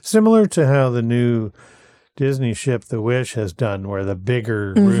restaurant. Similar to how the new Disney ship, the Wish, has done, where the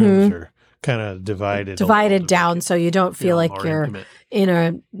bigger rooms are kind of divided down so you don't feel like you're intimate in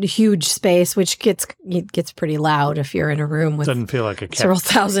a huge space, which gets pretty loud if you're in a room with doesn't feel like several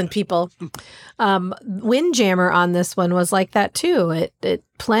thousand people. Windjammer on this one was like that too. It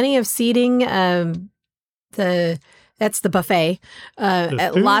plenty of seating. That's the buffet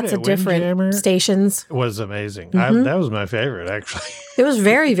at lots of different stations. Was amazing. That was my favorite, actually. It was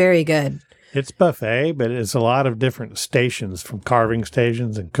very, very good. It's buffet, but it's a lot of different stations, from carving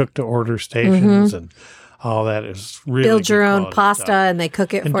stations and cook-to-order stations and all that. Is really build your own pasta stuff. And they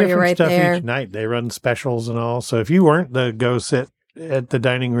cook it for you right there. Each night they run specials and all. So if you weren't the go sit at the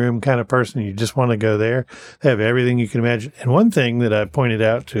dining room kind of person, you just want to go there, they have everything you can imagine. And one thing that I pointed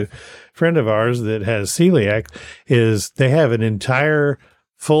out to a friend of ours that has celiac is they have an entire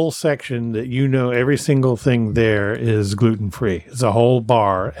full section that every single thing there is gluten-free. It's a whole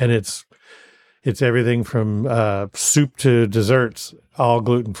bar, and it's everything from soup to desserts, all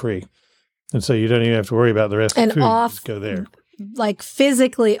gluten-free. And so you don't even have to worry about the rest of the food. Off, just go there. Like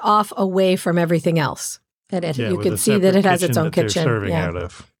physically off away from everything else. You can see that it has its own kitchen. Serving out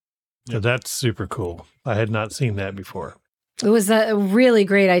of. So that's super cool. I had not seen that before. It was a really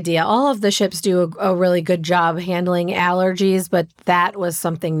great idea. All of the ships do a really good job handling allergies, but that was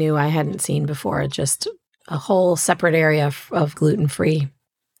something new I hadn't seen before. Just a whole separate area of gluten-free. It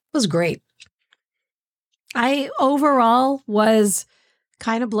was great. I overall was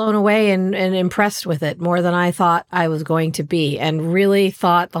kind of blown away and impressed with it more than I thought I was going to be, and really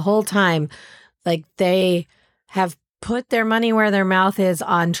thought the whole time, like, they have put their money where their mouth is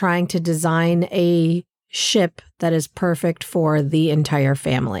on trying to design a ship that is perfect for the entire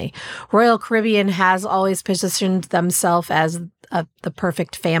family. Royal Caribbean has always positioned themselves as the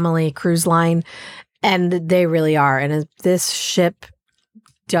perfect family cruise line, and they really are. And this ship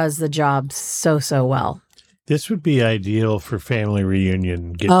does the job so well. This would be ideal for family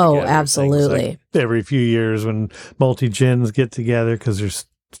reunion get Oh, together. absolutely. Like every few years when multi-gens get together, because there's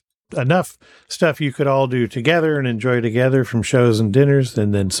enough stuff you could all do together and enjoy together, from shows and dinners,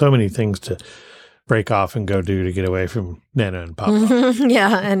 and then so many things to break off and go do to get away from Nana and Pop-Pop.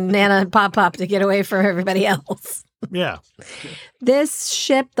 Yeah, and Nana and Pop-Pop to get away from everybody else. Yeah. This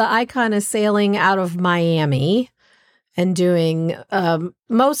ship, the Icon, is sailing out of Miami and doing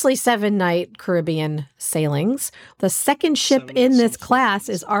mostly 7-night Caribbean sailings. The second ship in this class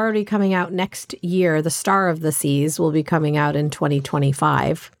is already coming out next year. The Star of the Seas will be coming out in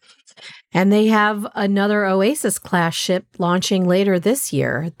 2025. And they have another Oasis class ship launching later this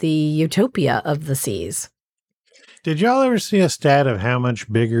year, the Utopia of the Seas. Did y'all ever see a stat of how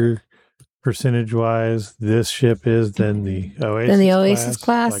much bigger percentage-wise this ship is than the Oasis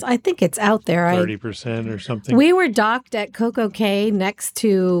class? Like I think it's out there. 30% or something? We were docked at Coco Cay next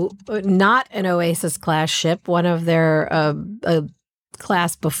to not an Oasis class ship, one of their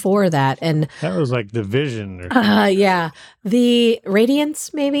class before that. And that was like the Vision or something. yeah. The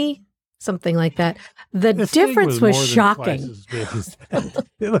Radiance, maybe? Something like that. The This thing difference more was than shocking. twice as big as that.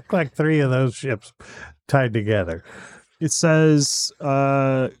 It looked like 3 of those ships tied together. It says,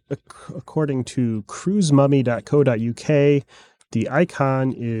 according to cruisemummy.co.uk, the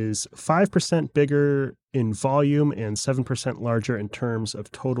Icon is 5% bigger in volume and 7% larger in terms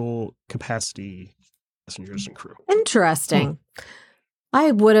of total capacity, passengers and crew. Interesting. I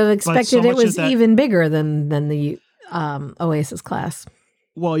would have expected it was even bigger than the Oasis class.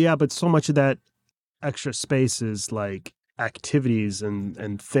 Well, yeah, but so much of that extra space is like activities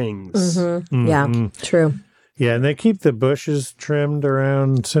and things. Mm-hmm. Yeah, true. Yeah, and they keep the bushes trimmed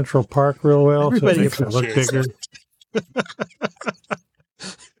around Central Park real well, Everybody so it makes it look bigger.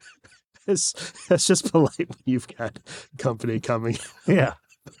 That's just polite when you've got company coming. Yeah.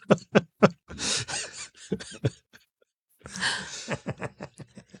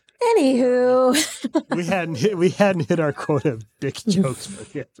 Anywho, we hadn't hit our quota of dick jokes for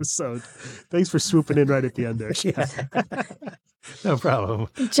the episode. Thanks for swooping in right at the end there. Yeah. No problem.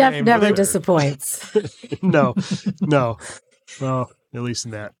 Jeff never disappoints. No. Well, at least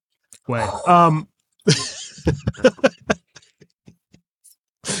in that way.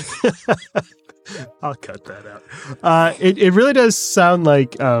 I'll cut that out. It really does sound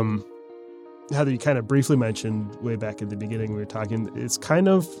like Heather, you kind of briefly mentioned way back at the beginning we were talking.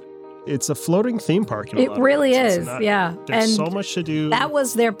 It's a floating theme park. It really is. Yeah. There's so much to do. That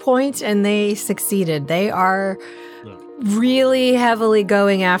was their point, and they succeeded. They are really heavily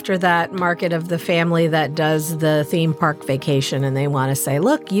going after that market of the family that does the theme park vacation, and they want to say,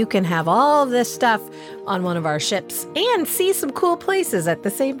 look, you can have all this stuff on one of our ships and see some cool places at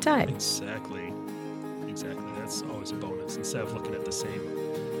the same time. Exactly. That's always a bonus instead of looking at the same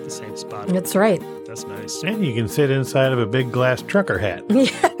spot. That's right. That's nice. And you can sit inside of a big glass trucker hat.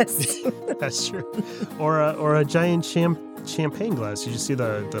 Yes. That's true. Or a giant champagne glass. Did you see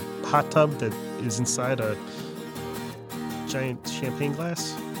the hot tub that is inside a giant champagne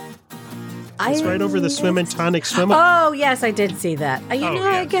glass? It's right over the Swim and Tonic swim. Oh, yes, I did see that.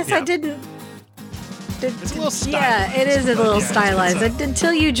 I guess yeah. I didn't. It's a little stylized. Yeah, it is a little stylized.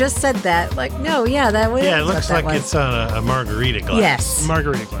 Until you just said that. Like, no, that was. Yeah, it looks like it's on a margarita glass. Yes.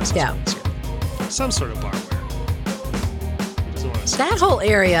 Margarita glass. Yeah. Some sort of barware. He doesn't want to say. That whole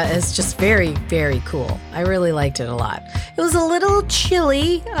area is just very, very cool. I really liked it a lot. It was a little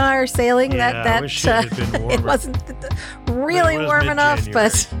chilly our sailing. Yeah, I wish it had been warmer. It wasn't really warm enough,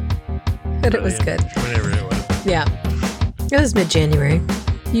 but it was good. Whenever it was. Yeah, it was mid-January.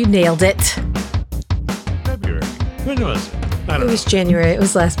 You nailed it. February. When was it? I It don't was January. It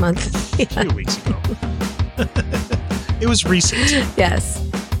was last month. A few weeks ago. It was recent. Yes.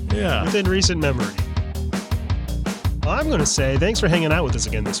 know. Yeah. Within recent memory. Well, I'm going to say thanks for hanging out with us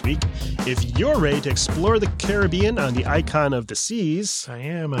again this week. If you're ready to explore the Caribbean on the Icon of the Seas, I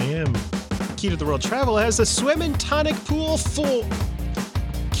am. Key to the World Travel has the Swim and Tonic Pool full.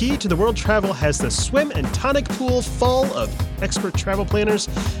 Key to the World Travel has the Swim and Tonic Pool full of expert travel planners,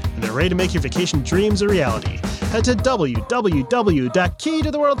 and they're ready to make your vacation dreams a reality. Head to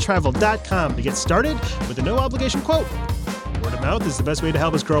www.keytotheworldtravel.com to get started with a no-obligation quote. Or Word of mouth is the best way to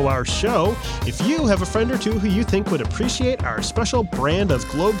help us grow our show. If you have a friend or two who you think would appreciate our special brand of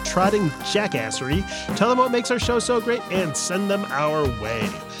globe-trotting jackassery, tell them what makes our show so great and send them our way.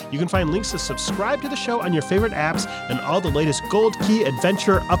 You can find links to subscribe to the show on your favorite apps and all the latest Gold Key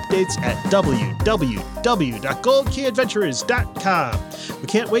Adventure updates at www.goldkeyadventurers.com. We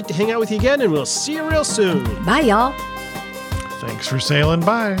can't wait to hang out with you again, and we'll see you real soon. Bye, y'all. Thanks for sailing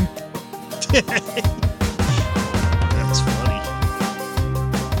by. That's funny.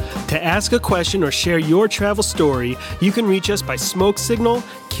 To ask a question or share your travel story, you can reach us by smoke signal,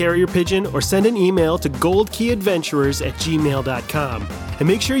 carrier pigeon, or send an email to goldkeyadventurers@gmail.com. And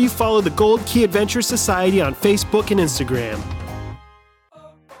make sure you follow the Gold Key Adventure Society on Facebook and Instagram.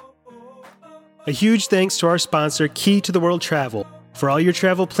 A huge thanks to our sponsor, Key to the World Travel. For all your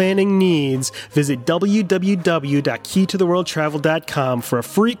travel planning needs, visit www.keytotheworldtravel.com for a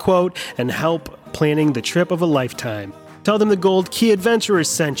free quote and help planning the trip of a lifetime. Tell them the Gold Key Adventurers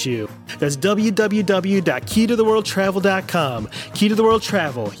sent you. That's www.keytotheworldtravel.com. Key to the World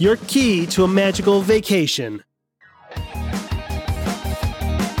Travel, your key to a magical vacation.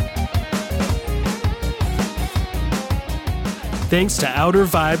 Thanks to Outer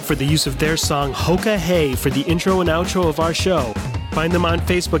Vibe for the use of their song Hoka Hey for the intro and outro of our show. Find them on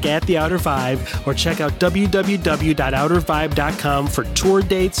Facebook at The Outer Vibe or check out www.outervibe.com for tour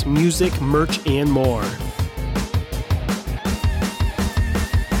dates, music, merch, and more.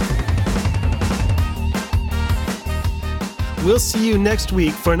 We'll see you next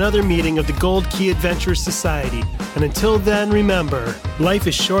week for another meeting of the Gold Key Adventure Society. And until then, remember, life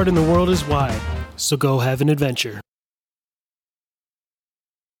is short and the world is wide, so go have an adventure.